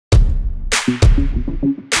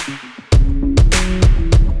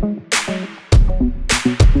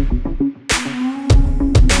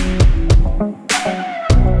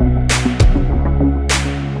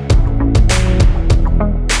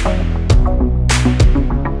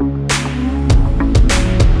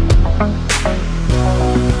Hello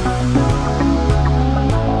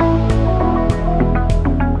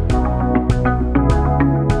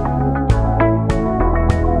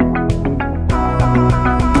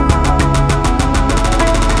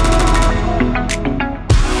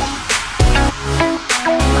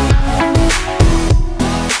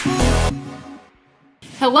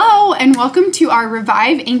and welcome to our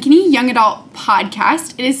Revive Ankeny Young Adult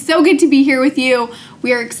podcast. It is so good to be here with you.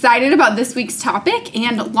 We are excited about this week's topic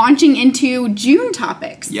and launching into June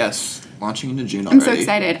topics. Yes, launching into June already. I'm so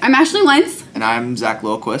excited. I'm Ashley Lentz. And I'm Zach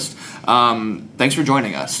Lilquist. Thanks for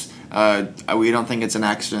joining us. We don't think it's an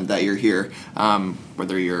accident that you're here,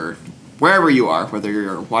 whether you're wherever you are, whether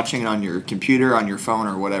you're watching it on your computer, on your phone,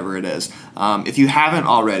 or whatever it is. If you haven't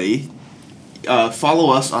already, follow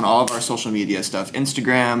us on all of our social media stuff.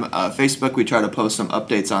 Instagram, Facebook, we try to post some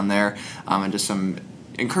updates on there and just some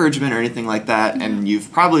encouragement or anything like that. And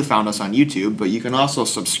you've probably found us on YouTube, but you can also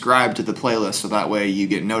subscribe to the playlist so that way you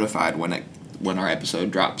get notified when our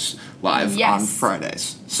episode drops live on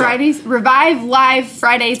Fridays. So, Fridays, Revive Live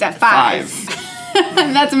Fridays at 5.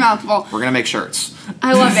 That's a mouthful. We're going to make shirts.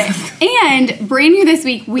 I love it. And brand new this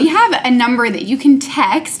week, we have a number that you can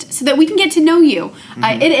text so that we can get to know you.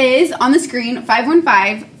 Mm-hmm. It is on the screen,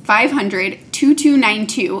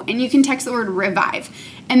 515-500-2292, and you can text the word REVIVE.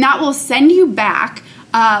 And that will send you back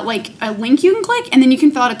like a link you can click, and then you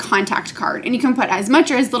can fill out a contact card. And you can put as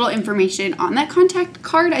much or as little information on that contact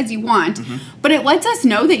card as you want. Mm-hmm. But it lets us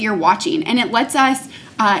know that you're watching, and it lets us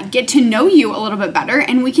get to know you a little bit better,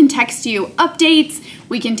 and we can text you updates,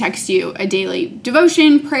 we can text you a daily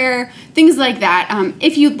devotion, prayer, things like that,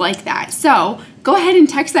 if you'd like that. So go ahead and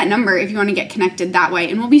text that number if you want to get connected that way,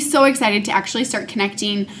 and we'll be so excited to actually start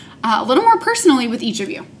connecting a little more personally with each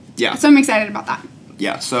of you. Yeah. So I'm excited about that.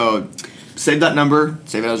 Yeah, so save that number,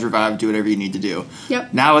 save it as Revive, do whatever you need to do.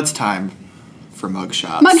 Yep. Now it's time for mug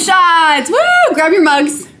shots. Mug shots! Woo! Grab your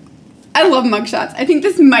mugs. I love mugshots. I think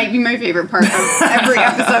this might be my favorite part of every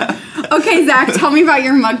episode. Okay, Zach, tell me about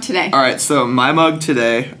your mug today. All right, so my mug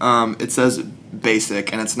today, it says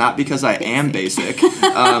basic, and it's not because I am basic,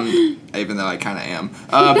 even though I kind of am.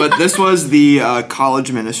 But this was the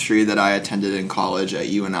college ministry that I attended in college at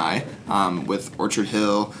UNI with Orchard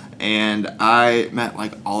Hill, and I met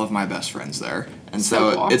like all of my best friends there. And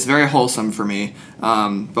so cool. It's very wholesome for me,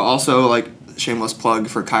 but also like shameless plug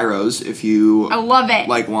for Kairos if you I love it.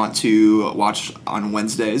 Like want to watch on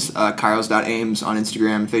Wednesdays, kairos.aims on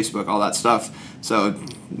Instagram, Facebook, all that stuff. So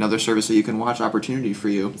another service that you can watch, opportunity for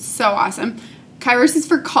you. So awesome. Kairos is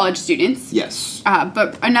for college students. Yes.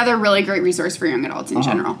 But another really great resource for young adults in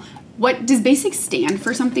general. What does BASIC stand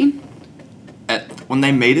for something? When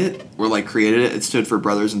they made it, or like created it, it stood for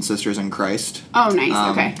Brothers and Sisters in Christ. Oh,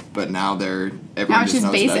 nice. Okay. But now everyone just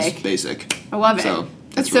knows basic. it as basic. I love it. So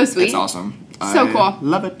that's so sweet. It's awesome. So cool.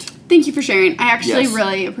 Love it. Thank you for sharing. I actually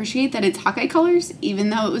really appreciate that it's Hawkeye colors,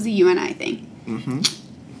 even though it was a UNI thing. Mm-hmm.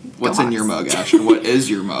 What's in your mug, Ash? What is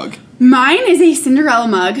your mug? Mine is a Cinderella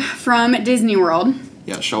mug from Disney World.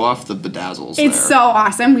 Yeah, show off the bedazzles. It's so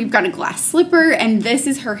awesome. We've got a glass slipper, and this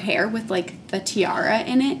is her hair with like the tiara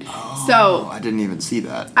in it. Oh, so I didn't even see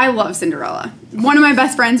that. I love Cinderella. One of my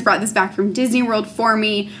best friends brought this back from Disney World for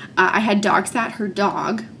me. I had dog sat her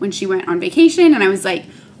dog when she went on vacation, and I was like,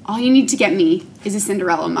 all you need to get me is a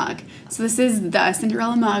Cinderella mug. So this is the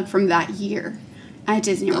Cinderella mug from that year at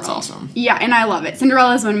Disney World. That's awesome. Yeah, and I love it.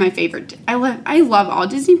 Cinderella is one of my favorite. I love all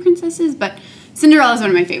Disney princesses, but Cinderella is one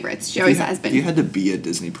of my favorites. She always has been. If you had to be a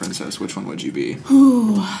Disney princess, which one would you be?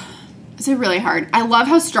 Ooh, it's really hard. I love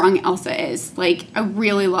how strong Elsa is. Like, I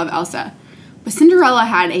really love Elsa. But Cinderella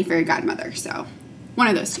had a fairy godmother, so one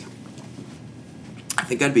of those two. I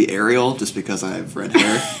think I'd be Ariel just because I have red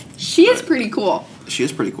hair. She is pretty cool. She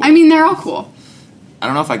is pretty cool. I mean, they're all cool. I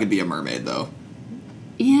don't know if I could be a mermaid, though.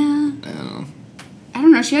 Yeah. I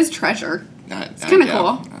don't know. She has treasure. It's kind of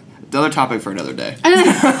cool. Another topic for another day.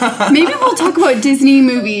 Maybe we'll talk about Disney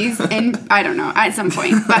movies, and I don't know, at some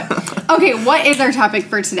point. But, okay, what is our topic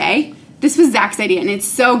for today? This was Zach's idea, and it's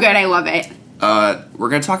so good. I love it. We're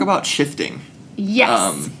going to talk about shifting.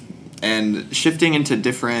 Yes. And shifting into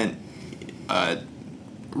different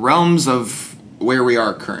realms of where we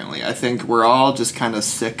are currently. I think we're all just kind of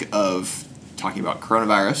sick of talking about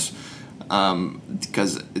coronavirus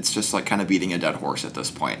because it's just like kind of beating a dead horse at this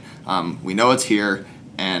point. We know it's here,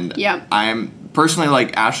 and I'm personally,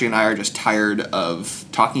 like, Ashley and I are just tired of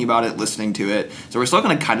talking about it, listening to it. So we're still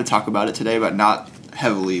going to kind of talk about it today, but not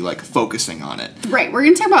heavily, like, focusing on it. Right. We're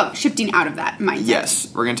going to talk about shifting out of that mindset.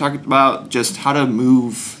 Yes. We're going to talk about just how to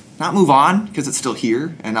not move on, because it's still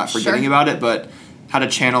here, and not forgetting about it, but how to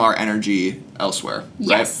channel our energy elsewhere.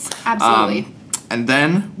 Yes, right? Absolutely. And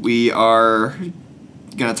then we are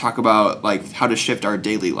going to talk about like how to shift our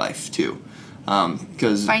daily life too.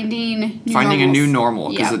 Because finding a new normal.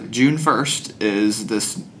 Because Yep. June 1st is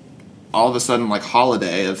this all of a sudden like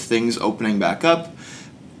holiday of things opening back up.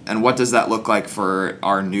 And what does that look like for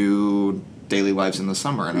our new daily lives in the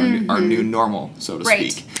summer and our new normal, so to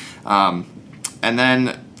speak? And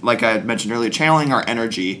then, like I mentioned earlier, channeling our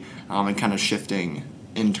energy and kind of shifting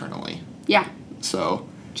internally. Yeah. So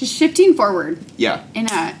just shifting forward. Yeah. In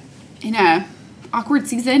a awkward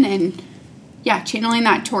season, and channeling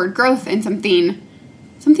that toward growth and something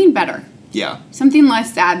better. Yeah. Something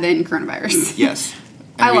less sad than coronavirus. Yes.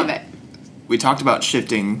 I love it. We talked about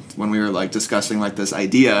shifting when we were like discussing like this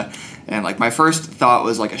idea, and like my first thought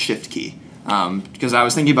was like a shift key, because I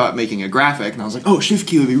was thinking about making a graphic, and I was like, oh, shift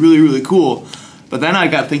key would be really, really cool. But then I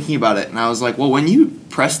got thinking about it, and I was like, well, when you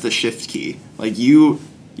press the shift key, like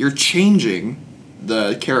you're changing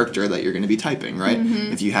the character that you're going to be typing, right?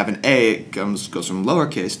 Mm-hmm. If you have an A, it goes from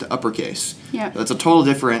lowercase to uppercase. Yeah. That's a total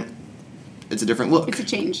different. It's a different look. It's a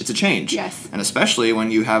change. It's a change. Yes. And especially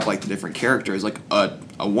when you have like the different characters, like a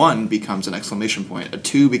 1 becomes an exclamation point, a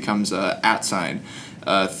 2 becomes a @ sign,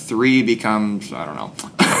 3 becomes, I don't know.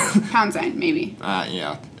 Pound sign, maybe.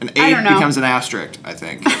 Yeah. An 8 becomes an asterisk, I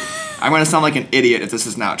think. I'm going to sound like an idiot if this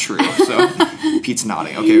is not true. So Pete's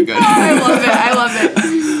nodding. Okay, good. Oh, I love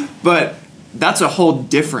it. But that's a whole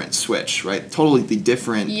different switch, right? Totally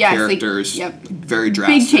different characters. Like, yep. Very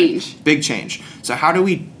drastic. Big change. Big change. So how do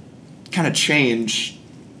we kind of change,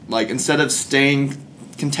 like instead of staying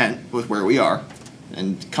content with where we are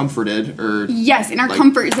and comforted, or yes, in our like,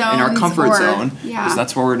 comfort zone. In our comfort zone. Yeah. Because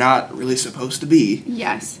that's where we're not really supposed to be.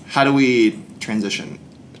 Yes. How do we transition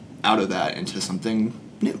out of that into something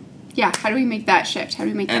new? Yeah, how do we make that shift? How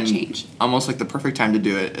do we make that change? Almost like the perfect time to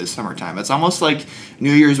do it is summertime. It's almost like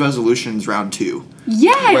New Year's resolutions round 2.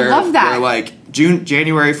 Yeah, I love that. Where like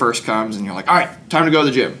January 1st comes and you're like, all right, time to go to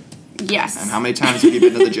the gym. Yes. And how many times have you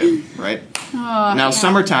been to the gym, right? Oh, now,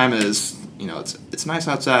 summertime is, it's nice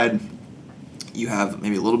outside. You have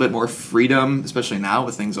maybe a little bit more freedom, especially now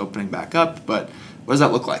with things opening back up. But what does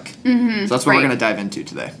that look like? Mm-hmm. So that's what we're going to dive into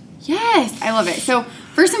today. Yes, I love it. So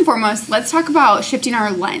first and foremost, let's talk about shifting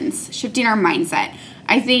our lens, shifting our mindset.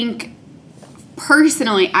 I think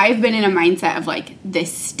personally, I've been in a mindset of like,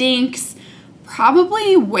 this stinks,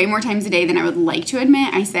 probably way more times a day than I would like to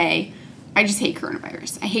admit. I say, I just hate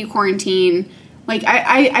coronavirus. I hate quarantine. Like,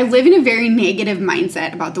 I live in a very negative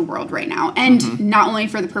mindset about the world right now. And not only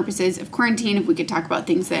for the purposes of quarantine, if we could talk about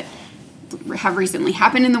things that have recently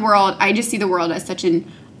happened in the world, I just see the world as such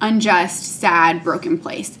an unjust, sad, broken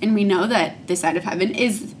place. And we know that this side of heaven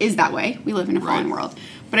is that way. We live in a fallen world.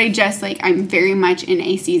 But I'm very much in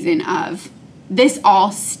a season of this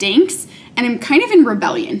all stinks, and I'm kind of in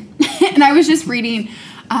rebellion. And I was just reading,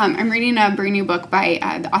 I'm reading a brand new book by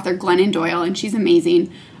the author Glennon Doyle, and she's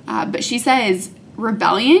amazing. But she says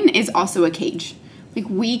rebellion is also a cage. Like,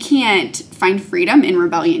 we can't find freedom in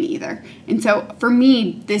rebellion either. And so for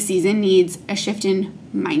me, this season needs a shift in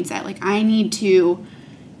mindset. Like, I need to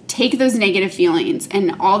take those negative feelings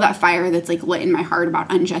and all that fire that's like lit in my heart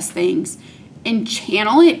about unjust things and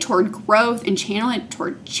channel it toward growth and channel it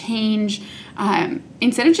toward change,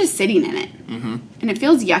 instead of just sitting in it. Mm-hmm. And it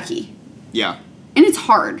feels yucky. Yeah. And it's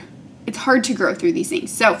hard. It's hard to grow through these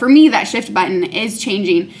things. So for me, that shift button is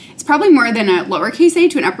changing. It's probably more than a lowercase a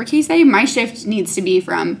to an uppercase a. My shift needs to be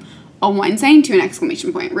from a 1 sign to an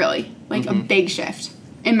exclamation point, really. Like a big shift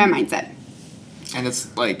in my mindset. And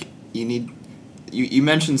it's like, you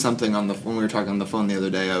mentioned something when we were talking on the phone the other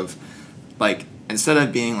day of, like, instead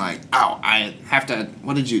of being like, oh, I have to,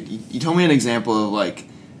 what did you told me an example of, like,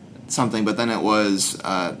 something, but then it was,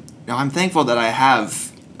 I'm thankful that I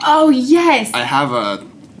have. Oh, yes. I have a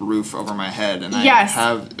roof over my head, and yes.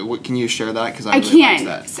 Can you share that? Because I really can't.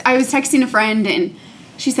 Like that. I was texting a friend, and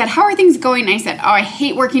she said, how are things going? And I said, oh, I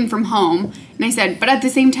hate working from home. And I said, but at the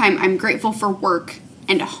same time, I'm grateful for work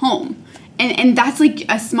and a home. And that's like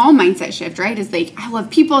a small mindset shift, right? It's like, I love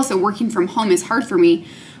people, so working from home is hard for me.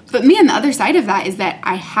 But me on the other side of that is that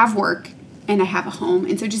I have work and I have a home.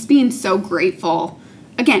 And so just being so grateful,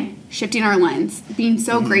 again, shifting our lens, being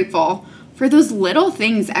so grateful for those little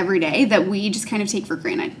things every day that we just kind of take for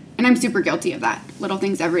granted. And I'm super guilty of that, little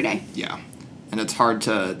things every day. Yeah. And it's hard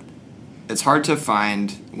to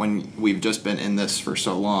find when we've just been in this for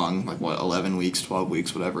so long, like 11 weeks, 12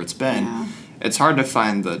 weeks, whatever it's been. Yeah. It's hard to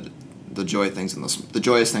find the joyous things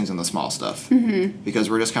in the small stuff, because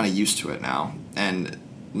we're just kind of used to it now. And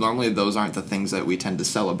normally those aren't the things that we tend to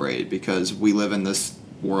celebrate, because we live in this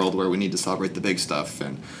world where we need to celebrate the big stuff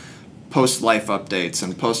and post life updates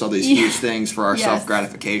and post all these huge things for our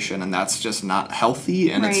self-gratification, and that's just not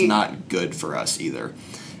healthy, and it's not good for us either.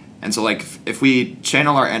 And so, like, if we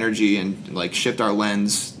channel our energy and, like, shift our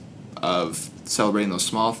lens of celebrating those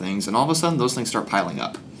small things, and all of a sudden those things start piling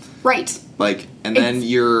up. Right. Like, and then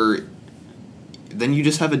you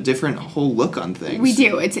just have a different whole look on things. We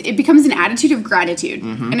do. It becomes an attitude of gratitude.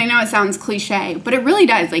 And I know it sounds cliche, but it really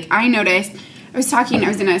does. Like, I noticed, I was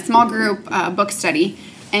in a small group book study,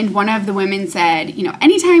 and one of the women said, you know,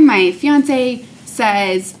 anytime my fiance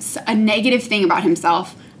says a negative thing about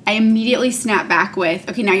himself, I immediately snap back with,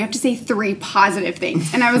 okay, now you have to say 3 positive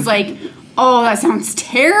things. And I was like, oh, that sounds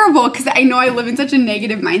terrible, because I know I live in such a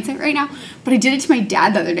negative mindset right now. But I did it to my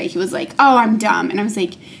dad the other day. He was like, oh, I'm dumb. And I was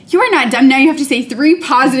like, you are not dumb. Now you have to say 3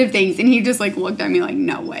 positive things. And he just like looked at me like,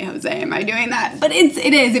 no way, Jose, am I doing that? But it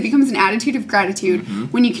is. It becomes an attitude of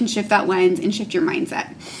gratitude when you can shift that lens and shift your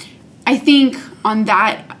mindset. I think on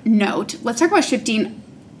that note, let's talk about shifting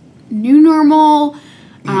new normal.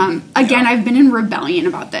 Again, I've been in rebellion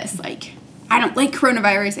about this. Like, I don't like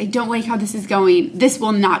coronavirus. I don't like how this is going. This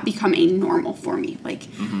will not become a normal for me. Like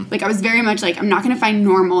I was very much like, I'm not going to find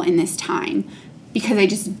normal in this time, because I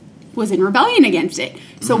just was in rebellion against it.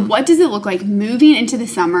 So what does it look like moving into the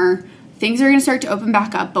summer? Things are going to start to open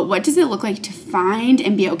back up, but what does it look like to find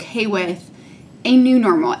and be okay with a new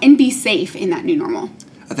normal and be safe in that new normal?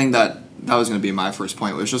 I think that was going to be my first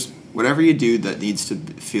point, was just whatever you do that needs to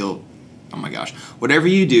feel, oh my gosh, whatever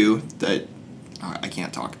you do that, I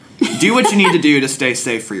can't talk. Do what you need to do to stay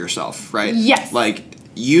safe for yourself, right? Yes. Like,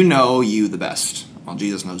 you know you the best. Well,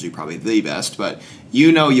 Jesus knows you probably the best, but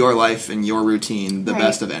you know your life and your routine the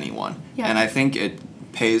best of anyone. Yeah. And I think it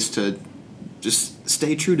pays to just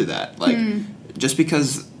stay true to that. Like, just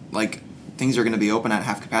because, like, things are going to be open at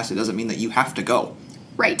half capacity doesn't mean that you have to go.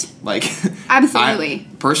 Right. Like, absolutely.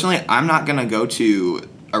 Personally, I'm not going to go to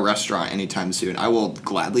a restaurant anytime soon. I will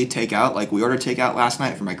gladly take out. Like, we ordered takeout last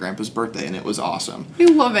night for my grandpa's birthday, and it was awesome. I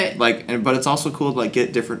love it. Like, but it's also cool to, like,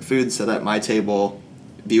 get different food, sit at my table,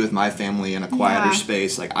 be with my family in a quieter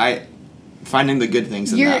space. Like, finding the good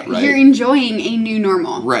things in that, right? You're enjoying a new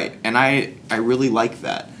normal. Right. And I really like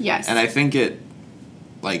that. Yes. And I think it,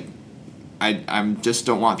 like, I just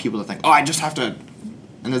don't want people to think, oh, I just have to,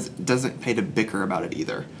 and it doesn't pay to bicker about it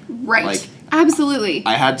either. Right. Like, absolutely.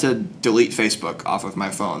 I had to delete Facebook off of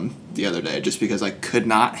my phone the other day just because I could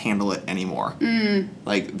not handle it anymore.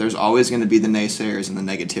 Like, there's always going to be the naysayers and the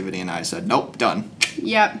negativity, and I said, nope, done.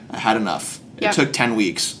 Yep. I had enough. It took 10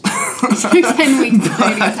 weeks. It took 10 weeks before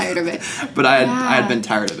you got tired of it. But I had been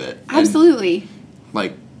tired of it. Absolutely. And,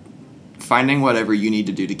 like, finding whatever you need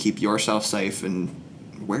to do to keep yourself safe and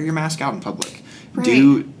wear your mask out in public.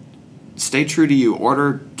 Right. Stay true to you.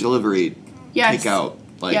 Order delivery. Take out.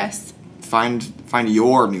 Like, find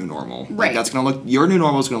your new normal. Right. Like, your new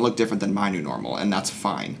normal is gonna look different than my new normal, and that's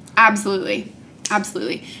fine. Absolutely.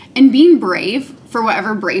 Absolutely. And being brave for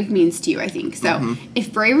whatever brave means to you, I think. So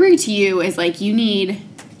if bravery to you is like you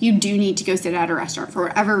do need to go sit at a restaurant for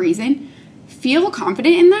whatever reason, feel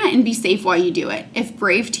confident in that and be safe while you do it. If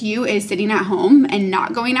brave to you is sitting at home and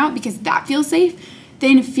not going out because that feels safe,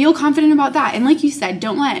 then feel confident about that. And like you said,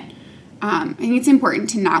 don't let, I think it's important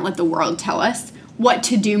to not let the world tell us what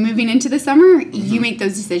to do moving into the summer. You make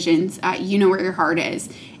those decisions. You know where your heart is.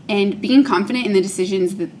 And being confident in the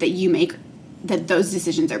decisions that you make, that those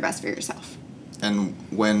decisions are best for yourself. And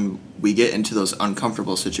when we get into those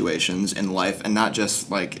uncomfortable situations in life, and not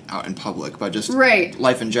just like out in public, but just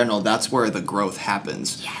life in general, that's where the growth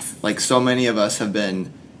happens. Yes. Like, so many of us have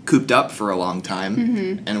been cooped up for a long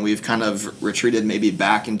time, and we've kind of retreated maybe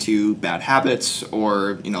back into bad habits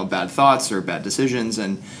or, bad thoughts or bad decisions,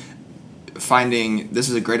 and finding this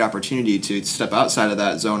is a great opportunity to step outside of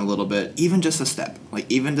that zone a little bit, even just a step. Like,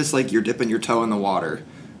 even just like you're dipping your toe in the water.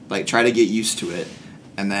 Like, try to get used to it,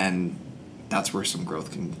 and then that's where some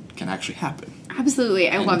growth can actually happen. Absolutely.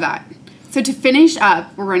 I love that. So to finish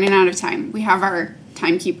up, we're running out of time. We have our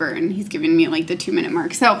timekeeper, and he's giving me like the 2-minute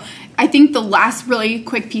mark. So I think the last really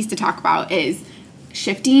quick piece to talk about is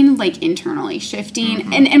shifting, like internally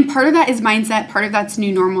shifting. And part of that is mindset, part of that's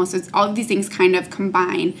new normal. So it's all of these things kind of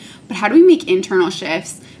combine. But how do we make internal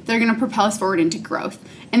shifts that are going to propel us forward into growth?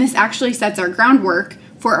 And this actually sets our groundwork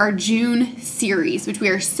for our June series, which we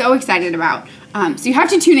are so excited about. So you have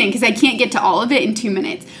to tune in because I can't get to all of it in 2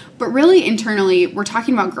 minutes. But really, internally, we're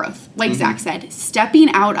talking about growth. Like Zach said, stepping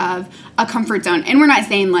out of a comfort zone. And we're not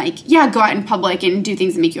saying like, yeah, go out in public and do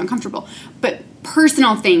things that make you uncomfortable. But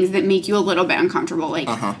personal things that make you a little bit uncomfortable. Like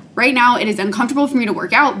right now, it is uncomfortable for me to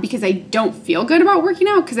work out because I don't feel good about working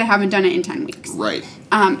out because I haven't done it in 10 weeks. Right.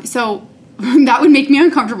 So that would make me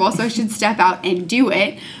uncomfortable. So I should step out and do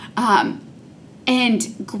it.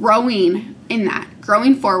 And growing in that.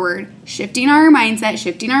 growing forward, shifting our mindset,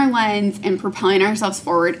 shifting our lens, and propelling ourselves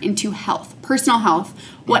forward into health, personal health,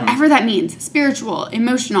 whatever that means, spiritual,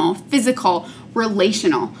 emotional, physical,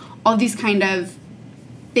 relational, all these kind of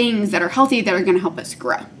things that are healthy that are going to help us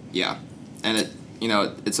grow. Yeah. And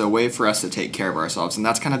it's a way for us to take care of ourselves. And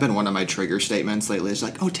that's kind of been one of my trigger statements lately. It's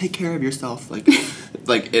like, oh, take care of yourself. Like,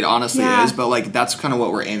 like it honestly is. But like, that's kind of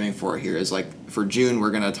what we're aiming for here is like for June,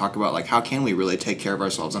 we're going to talk about like, how can we really take care of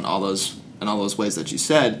ourselves in all those ways that you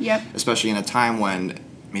said, especially in a time when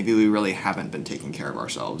maybe we really haven't been taking care of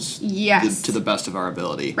ourselves to the best of our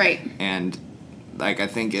ability. Right. And like, I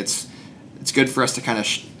think it's good for us to kind of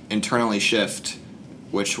internally shift,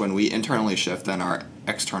 which when we internally shift, then our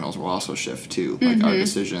externals will also shift too. Like our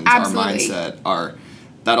decisions, our mindset,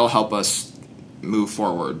 that'll help us move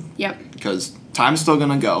forward. Yep. Because time's still going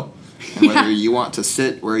to go. And whether you want to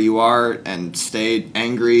sit where you are and stay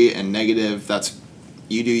angry and negative, that's,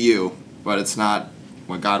 you do you, but it's not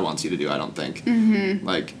what God wants you to do, I don't think.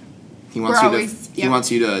 Like, He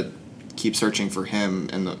wants you to keep searching for Him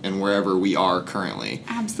in wherever we are currently.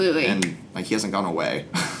 Absolutely. And like, He hasn't gone away.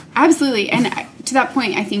 Absolutely. And to that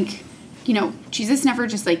point, I think, Jesus never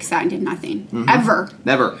just like sat and did nothing. Ever.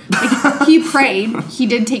 Never. Like, He prayed. He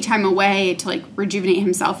did take time away to like rejuvenate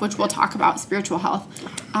Himself, which we'll talk about, spiritual health.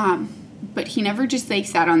 But He never just like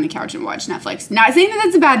sat on the couch and watched Netflix. Not saying that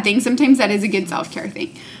that's a bad thing. Sometimes that is a good self-care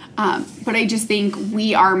thing. But I just think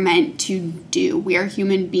we are meant to do. We are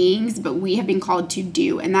human beings, but we have been called to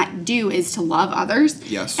do. And that do is to love others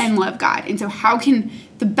and love God. And so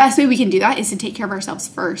the best way we can do that is to take care of ourselves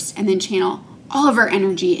first and then channel all of our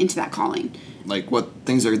energy into that calling. Like what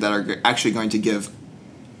things that are actually going to give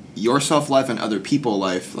yourself life and other people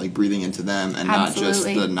life, like breathing into them and not just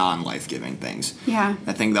the non-life-giving things. Yeah.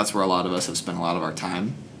 I think that's where a lot of us have spent a lot of our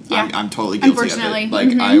time. Yeah. I'm totally guilty of it.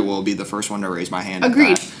 Like, I will be the first one to raise my hand.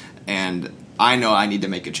 Agreed. At that. And I know I need to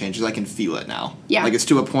make a change because I can feel it now. Yeah. Like, it's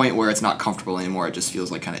to a point where it's not comfortable anymore. It just feels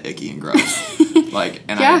like kind of icky and gross.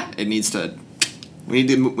 It needs to... We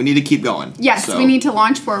need to keep going. Yes, so, we need to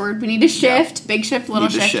launch forward. We need to shift, big shift, little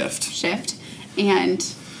shift,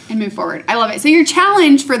 and move forward. I love it. So your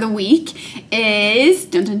challenge for the week is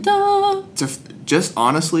to just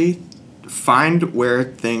honestly find where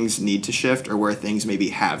things need to shift or where things maybe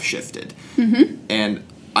have shifted, and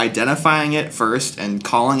identifying it first and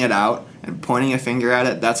calling it out and pointing a finger at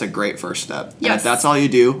it. That's a great first step. Yes. And if that's all you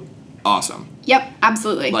do, awesome. Yep,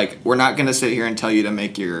 absolutely. Like, we're not going to sit here and tell you to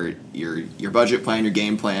make your budget plan, your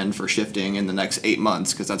game plan for shifting in the next 8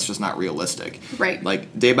 months, because that's just not realistic. Right.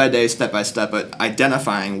 Like, day by day, step by step, but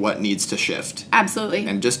identifying what needs to shift. Absolutely.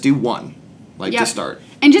 And just do one, to start.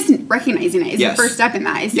 And just recognizing it is the first step in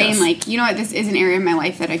that, is saying, like, you know what, this is an area of my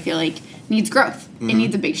life that I feel like needs growth. It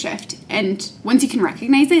needs a big shift. And once you can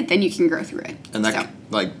recognize it, then you can grow through it. And that,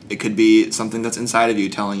 it could be something that's inside of you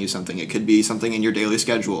telling you something. It could be something in your daily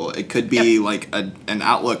schedule. It could be an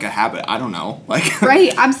outlook, a habit. I don't know.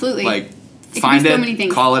 Right, absolutely. Find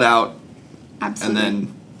it, call it out, absolutely, and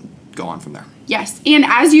then go on from there. Yes, and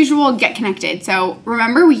as usual, get connected. So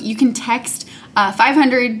remember, you can text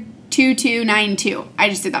 500-2292. I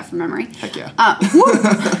just did that from memory. Heck yeah.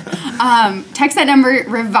 Text that number,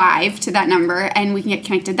 Revive, to that number, and we can get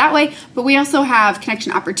connected that way. But we also have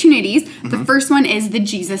connection opportunities. The first one is the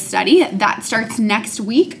Jesus Study. That starts next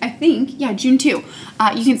week, I think. Yeah, June 2. You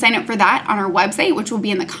can sign up for that on our website, which will be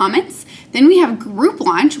in the comments. Then we have group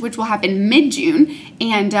launch, which will happen mid-June,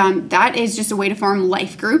 and that is just a way to form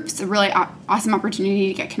life groups, a really awesome opportunity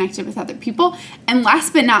to get connected with other people. And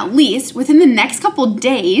last but not least, within the next couple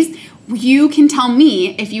days, you can tell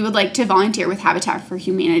me if you would like to volunteer with Habitat for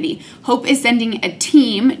Humanity. Hope is sending a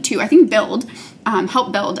team to, I think,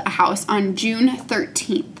 help build a house on June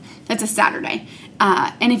 13th. That's a Saturday.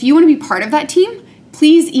 And if you want to be part of that team,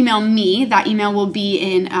 please email me. That email will be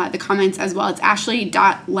in the comments as well. It's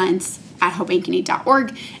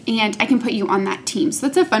ashley.lentz@hopeankeny.org, and I can put you on that team. So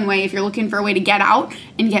that's a fun way if you're looking for a way to get out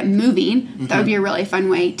and get moving. That would be a really fun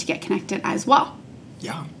way to get connected as well.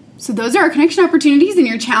 Yeah. So those are our connection opportunities and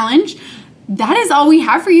your challenge. That is all we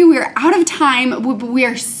have for you. We are out of time, but we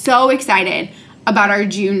are so excited about our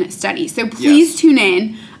June study. So please tune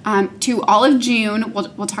in to all of June.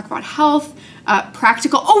 We'll talk about health,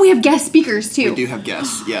 practical. Oh, we have guest speakers too. We do have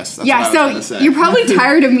guests. Yes. That's what I was gonna say. You're probably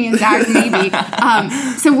tired of me and Zach, maybe.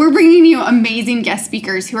 So we're bringing you amazing guest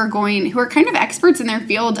speakers who are kind of experts in their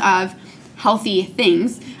field of healthy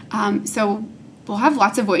things. So we'll have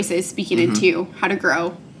lots of voices speaking into how to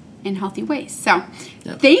grow in healthy ways. So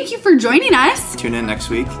thank you for joining us. Tune in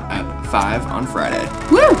next week at 5 on Friday.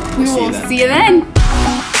 Woo! We will see you then.